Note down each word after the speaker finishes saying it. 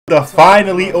They're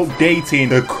finally updating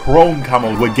the chrome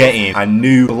camo. We're getting a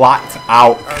new blacked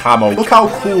out camo. Look how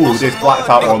cool this blacked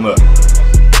out one looks.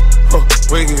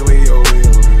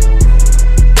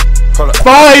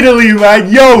 Finally, man.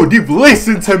 Yo, they've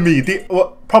listened to me.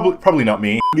 Well, probably not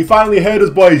me. We finally heard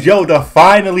us, boys. Yo, they're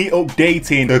finally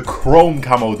updating the chrome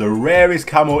camo, the rarest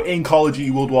camo in Call of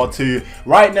Duty World War 2.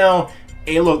 Right now,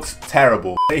 it looks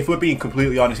terrible. If we're being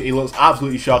completely honest, it looks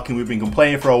absolutely shocking. We've been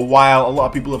complaining for a while. A lot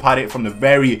of people have had it from the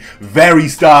very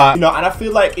start. You know, and I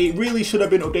feel like it really should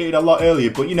have been updated a lot earlier.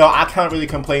 But, you know, I can't really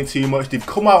complain too much. They've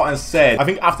come out and said, I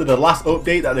think after the last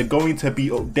update, that they're going to be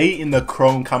updating the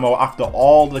chrome camo after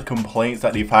all the complaints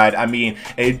that they've had. I mean,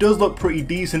 it does look pretty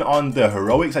decent on the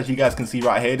heroics, as you guys can see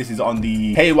right here. This is on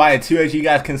the Haywire 2, as you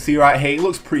guys can see right here. It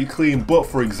looks pretty clean. But,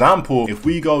 for example, if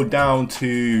we go down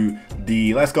to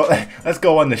the, let's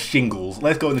go on the shingles.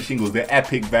 Let's go on the shingles, the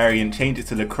epic variant, change it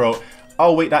to the chrome.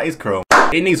 Oh wait, that is chrome.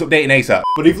 It needs updating ASAP.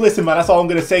 But if listen, man, that's all I'm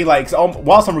gonna say. Like,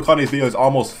 whilst I'm recording this video, it's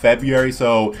almost February,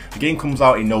 so the game comes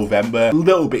out in November. A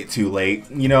little bit too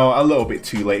late, you know, a little bit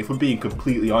too late. If we're being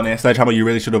completely honest, Sledgehammer, you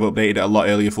really should have updated it a lot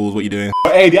earlier, fools. What you doing?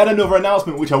 But hey, they had another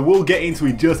announcement, which I will get into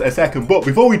in just a second. But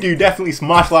before we do, definitely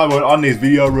smash like button on this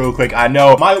video real quick. I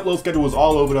know my upload schedule was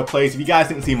all over the place. If you guys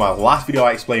didn't see my last video,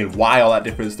 I explained why all that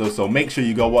different stuff. So make sure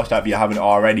you go watch that if you haven't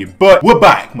already. But we're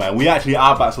back, man. We actually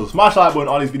are back. So smash like button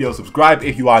on this video. Subscribe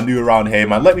if you are new around here,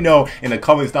 man. Let me know in the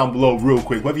comments down below real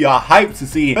quick whether you are hyped to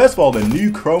see, first of all, the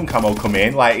new chrome camo come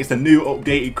in. Like, it's a new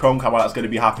updated chrome camo that's going to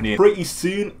be happening pretty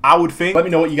soon, I would think. Let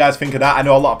me know what you guys think of that. I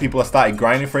know a lot of people have started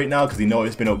grinding for it now because they know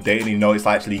it's been updated and they know it's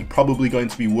actually probably going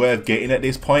to be worth getting at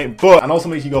this point. But, and also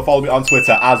make sure you go follow me on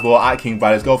Twitter as well, at King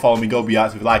Braderz. Go follow me, go be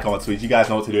active, like on Twitch. You guys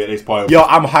know what to do at this point. Yo,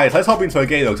 I'm hyped. Let's hop into a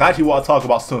game though, because I actually want to talk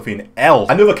about something else.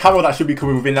 Another camo that should be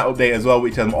coming within that update as well,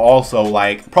 which I'm also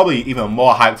like probably even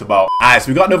more hyped about. Alright, so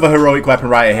we got another heroic weapon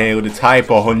right here with the Type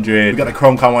 100. We got the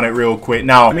chrome camo on it real quick.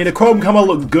 Now, I mean, the chrome camo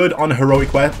looks good on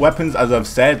heroic weapons, as I've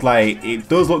said. Like, it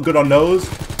does look good on those,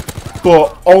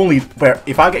 but only where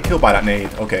if I get killed by that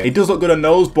nade, okay, it does look good on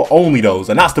those, but only those.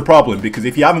 And that's the problem, because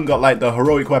if you haven't got like the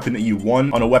heroic weapon that you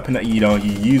want on a weapon that you know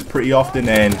you use pretty often,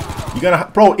 then you're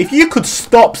gonna bro, if you could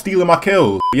stop stealing my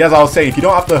kills. But as I was saying, if you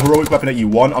don't have the heroic weapon that you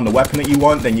want on the weapon that you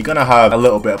want, then you're gonna have a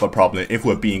little bit of a problem, if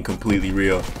we're being completely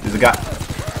real. There's a guy.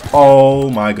 Oh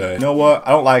my god. You know what?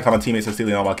 I don't like how my teammates are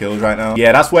stealing all my kills right now.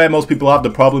 Yeah, that's where most people have the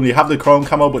problem. They have the chrome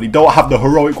camo, but they don't have the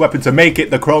heroic weapon to make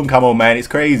it the chrome camo, man. It's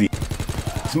crazy.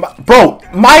 Bro,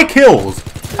 my kills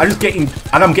are just getting,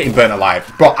 and I'm getting burnt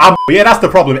alive. Bro, yeah, that's the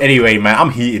problem anyway, man.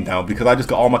 I'm heating now because I just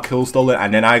got all my kills stolen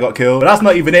and then I got killed. But that's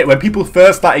not even it. When people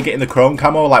first started getting the chrome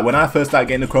camo, like when I first started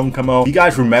getting the chrome camo, you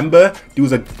guys remember there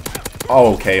was a...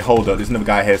 Oh, okay, hold up. There's another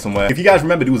guy here somewhere. If you guys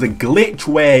remember, there was a glitch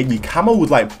where your camo would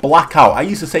like black out. I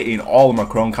used to say it in all of my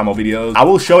chrome camo videos. I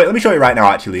will show it. Let me show it right now,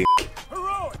 actually.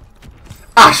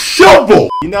 A shovel!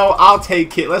 You know, I'll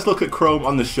take it. Let's look at chrome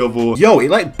on the shovel. Yo, it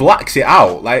like blacks it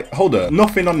out. Like, hold up.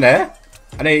 Nothing on there.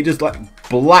 And then it just like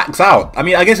blacks out. I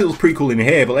mean, I guess it looks pretty cool in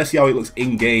here, but let's see how it looks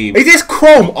in game. Is this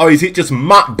chrome or is it just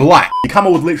matte black? Your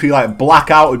camo would literally like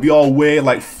black out. It'd be all weird,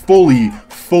 like fully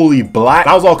black.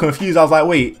 I was all confused. I was like,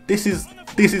 wait, this is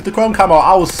the chrome camo.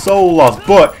 I was so lost,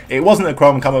 but it wasn't a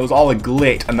chrome camo. It was all a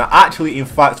glitch. And they're actually, in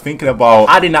fact, thinking about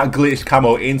adding that glitched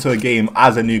camo into a game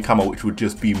as a new camo, which would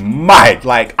just be mad.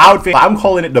 Like, I would think, I'm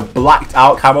calling it the blacked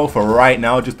out camo for right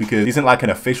now, just because it isn't like an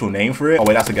official name for it. Oh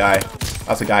wait, that's a guy.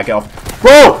 That's a guy. Get off,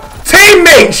 bro.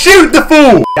 Teammate, shoot the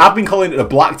fool. I've been calling it the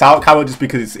blacked out camo just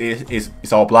because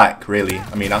it's all black, really.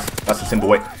 I mean, that's a simple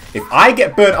way. If I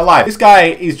get burnt alive, this guy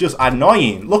is just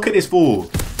annoying. Look at this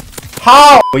fool.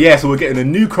 How? But yeah, so we're getting a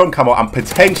new chrome camo and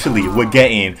potentially we're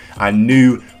getting a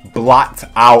new blacked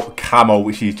out camo,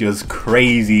 which is just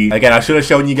crazy. Again, I should have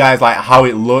shown you guys like how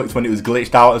it looked when it was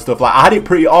glitched out and stuff. Like, I had it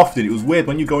pretty often. It was weird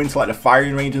when you go into like the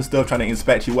firing range and stuff, trying to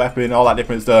inspect your weapon, all that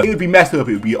different stuff. It would be messed up.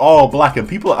 It would be all black, and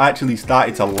people actually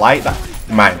started to like that.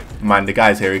 Man, the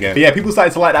guy's here again. But yeah, people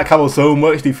started to like that camo so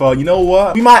much, they thought, you know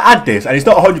what? We might add this. And it's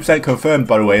not 100% confirmed,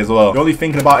 by the way, as well. You're only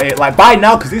thinking about it like by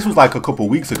now, because this was like a couple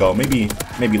weeks ago, maybe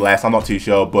less, I'm not too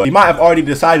sure. But you might have already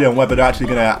decided on whether they're actually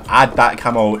gonna add that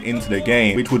camo into the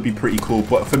game, which would be pretty cool.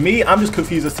 But for me, I'm just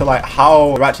confused as to like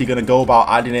how they're actually gonna go about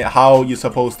adding it, how you're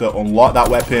supposed to unlock that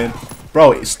weapon.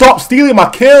 Bro, stop stealing my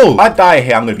kills! If I die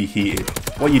here, I'm gonna be heated.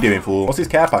 What are you doing, fool? What's this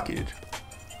care package?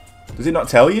 Does it not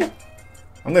tell you?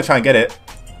 I'm gonna try and get it.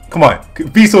 Come on,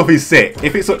 Beast Wolf is sick.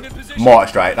 If it's a mortar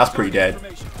strike, that's pretty dead.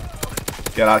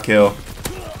 Get that kill.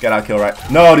 Get that kill right.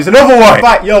 No, there's another one.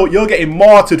 Right, yo, you're getting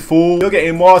mortared, fool. You're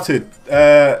getting mortared.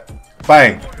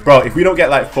 Bang. Bro, if we don't get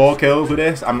like 4 kills with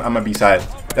this, I'm gonna be sad.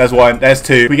 There's one. There's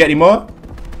 2. We get any more?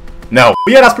 No.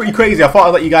 But yeah, that's pretty crazy. I thought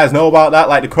I'd let you guys know about that.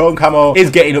 Like, the chrome camo is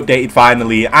getting updated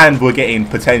finally, and we're getting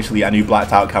potentially a new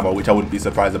blacked out camo, which I wouldn't be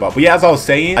surprised about. But yeah, as I was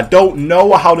saying, I don't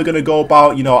know how they're gonna go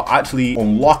about, you know, actually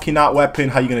unlocking that weapon,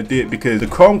 how you're gonna do it, because the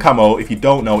chrome camo, if you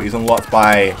don't know, is unlocked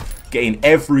by getting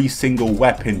every single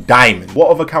weapon diamond. What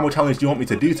other camo challenge do you want me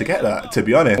to do to get that, to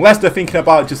be honest? Unless they're thinking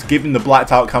about just giving the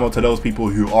blacked out camo to those people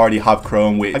who already have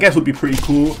chrome, which I guess would be pretty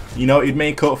cool. You know, it'd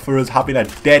make up for us having a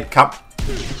dead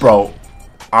bro,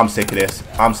 I'm sick of this.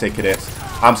 I'm sick of this.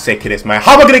 I'm sick of this, man.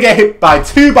 How am I gonna get hit by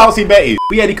 2 bouncing betties?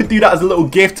 But yeah, they could do that as a little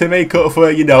gift to make up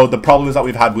for, you know, the problems that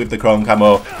we've had with the chrome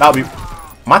camo. That would be...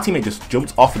 My teammate just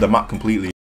jumped off of the map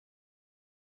completely.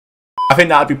 I think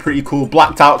that'd be pretty cool.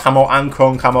 Blacked out camo and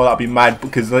chrome camo, that'd be mad,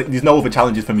 because like, there's no other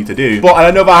challenges for me to do. But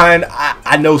on the other hand,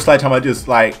 I know Sledgehammer just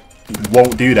like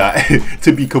won't do that.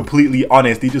 To be completely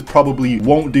honest, he just probably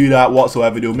won't do that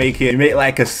whatsoever. They'll make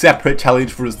like a separate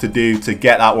challenge for us to do to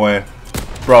get that one.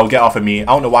 Bro, get off of me. I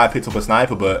don't know why I picked up a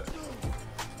sniper, but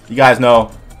you guys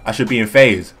know I should be in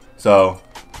phase. So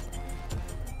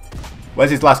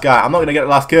where's this last guy? I'm not gonna get the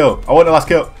last kill. I want the last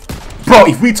kill. Bro,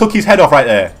 if we took his head off right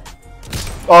there.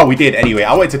 Oh, we did anyway.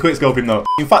 I went to quick scope him though.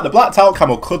 In fact, the blacked out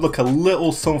camo could look a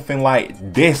little something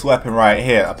like this weapon right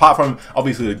here. Apart from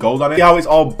obviously the gold on it. See how it's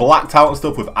all blacked out and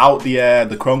stuff without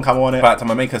the chrome camo on it. In fact, I'm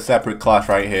gonna make a separate class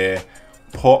right here.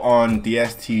 Put on the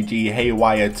STG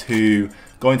Haywire 2.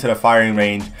 Go into the firing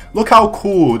range. Look how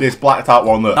cool this blacked out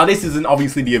one looks. Now this isn't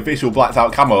obviously the official blacked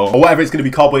out camo or whatever it's going to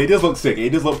be called, but it does look sick. It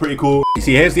does look pretty cool. You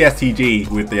see, here's the STG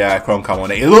with the chrome camo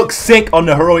on it. It looks sick on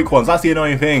the heroic ones. That's the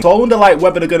annoying thing. So I wonder like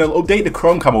whether they're going to update the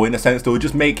chrome camo in the sense they'll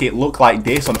just make it look like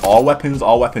this on all weapons,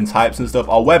 all weapon types and stuff,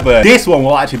 or whether this one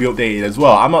will actually be updated as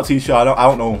well. I'm not too sure. I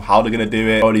don't know how they're going to do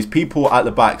it. Oh, these people at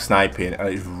the back sniping, and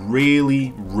it's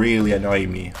really, really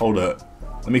annoying me. Hold up.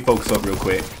 Let me focus up real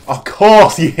quick. Of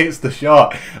course he hits the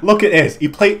shot. Look at this. He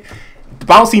played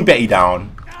bouncing Betty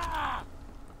down.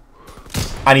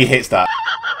 And he hits that.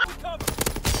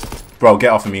 Bro, get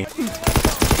off of me.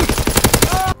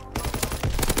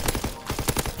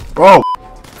 Bro.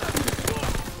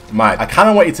 Man, I kind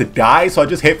of wanted to die, so I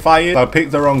just hip fired. So I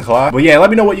picked the wrong class. But yeah, let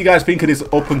me know what you guys think of this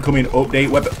up and coming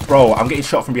update. Bro, I'm getting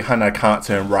shot from behind and I can't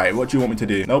turn right. What do you want me to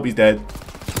do? Nope, he's dead.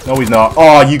 No, he's not.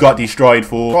 Oh, you got destroyed,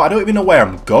 fool. Bro, I don't even know where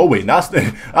I'm going. That's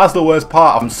the worst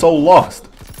part. I'm so lost.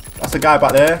 That's the guy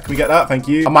back there. Can we get that? Thank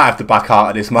you. I might have to back out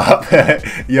of this map.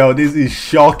 Yo, this is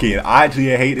shocking. I actually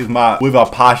hate this map with a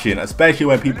passion, especially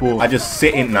when people are just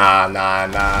sitting. Nah,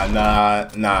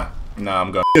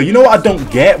 I'm going. Yo, you know what I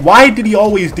don't get? Why did he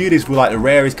always do this with like the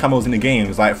rarest camos in the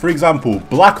games? Like, for example,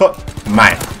 Black Ops.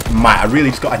 Man, I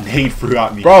really just got a nade through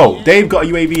at me. Bro, Dave got a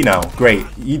UAV now. Great.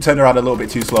 You turned around a little bit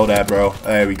too slow there, bro.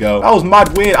 There we go. That was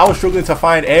mad weird. I was struggling to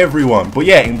find everyone. But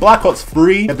yeah, in Black Ops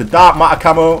 3, you have the dark matter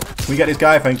camo. Can we get this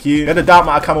guy? Thank you. You have the dark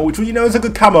matter camo, which, you know, is a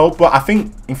good camo. But I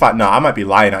think, in fact, no, I might be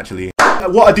lying, actually.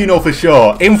 What I do know for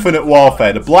sure, Infinite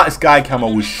Warfare, the Black Sky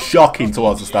camo was shocking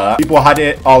towards the start. People had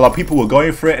it, people were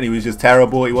going for it, and it was just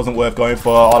terrible. It wasn't worth going for,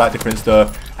 all that different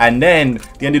stuff. And then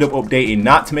they ended up updating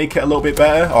that to make it a little bit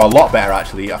better, or a lot better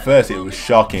actually. At first it was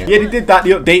shocking. Yeah, they did that.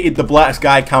 They updated the Black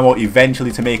Sky camo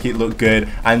eventually to make it look good.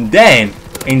 And then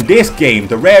in this game,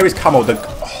 the rarest camo,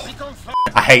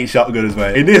 I hate shotgunners,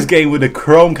 man. In this game with the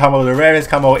chrome camo, the rarest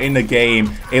camo in the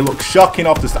game, it looks shocking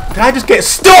off the start. Did I just get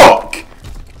stuck?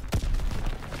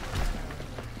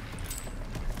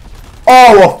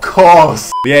 Oh, of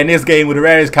course. But yeah, in this game, with the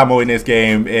rarest camo in this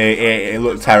game, it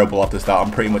looked terrible off the start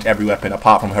on pretty much every weapon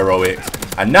apart from heroics.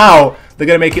 And now, they're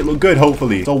going to make it look good,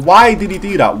 hopefully. So why did he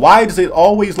do that? Why does it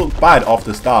always look bad off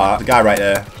the start? The guy right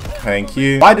there. Thank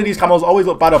you. Why do these camos always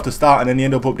look bad off the start and then you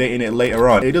end up updating it later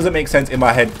on? It doesn't make sense in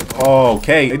my head.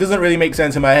 Okay. It doesn't really make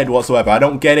sense in my head whatsoever. I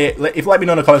don't get it. Let me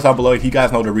know in the comments down below if you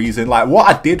guys know the reason. Like, what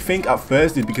I did think at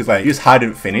first is because, like, you just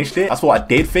hadn't finished it. That's what I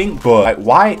did think. But,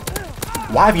 like,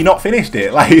 why have you not finished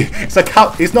it? Like,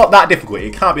 it's not that difficult.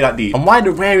 It can't be that deep. And why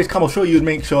the rarest camo? Sure, you'd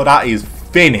make sure that is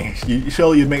finished.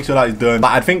 Surely you'd make sure that is done.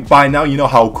 But I think by now you know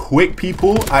how quick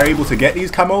people are able to get these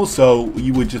camos, so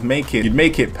you would just make it. You'd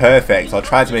make it perfect. I'll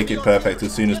try to make it perfect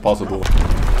as soon as possible.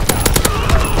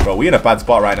 Bro, we're in a bad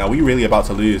spot right now. We're really about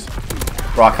to lose.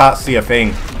 Bro, I can't see a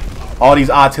thing. All these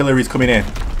artillery's coming in.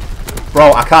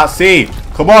 Bro, I can't see.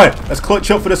 Come on, let's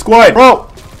clutch up for the squad. Bro.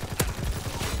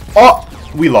 Oh,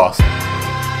 we lost.